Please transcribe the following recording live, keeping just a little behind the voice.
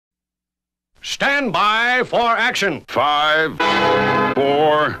Stand by for action. 5,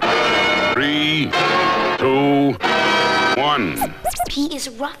 4, 3, 2, 1. He is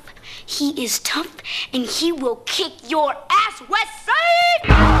rough, he is tough, and he will kick your ass, West Side!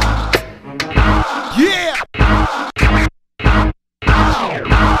 Yeah!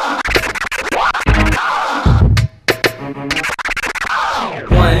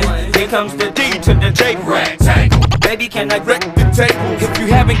 Here comes the D to the J rectangle. Baby, can I wreck the table? If you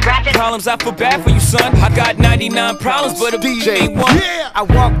having problems, I feel bad for you, son. I got 99 problems, but a DJ ain't one. Yeah! I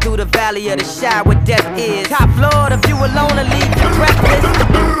walk through the valley of the shadow where death is. Top floor, the view alone to leave you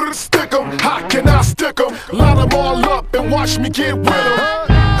breathless. Stick 'em, how can I stick 'em? Line 'em all up and watch me get with 'em.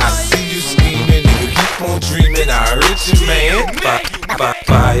 I see you scheming and you keep on dreaming. I heard you, man.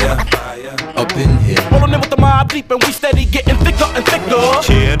 Fire up in here. Rolling in with the mob deep and we steady getting thicker and thicker.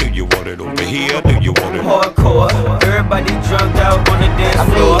 Here, do you want it over here? Do you want it hardcore? Everybody drugged out on the dance I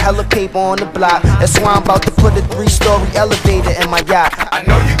floor. made hella paper on the block. That's why I'm about to put a 3-story elevator in my yacht. I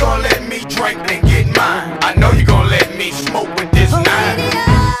know you gon' let me drink and get mine. I know you gon' let me smoke with this nine.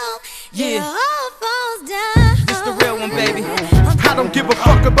 Yeah, This the real one, baby. I don't give a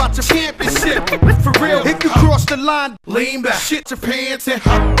fuck about your championship. For real, if you cross the line, lean back, shit your pants and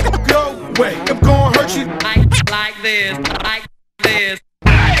go away. I'm gonna hurt you. Like this, like this.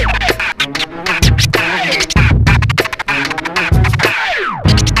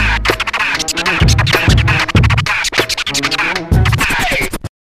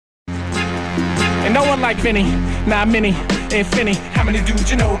 Ain't no one like Finny, not many, and Finny. How many dudes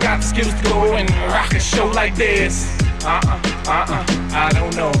you know got the skills to go and rock a show like this? I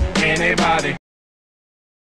don't know anybody.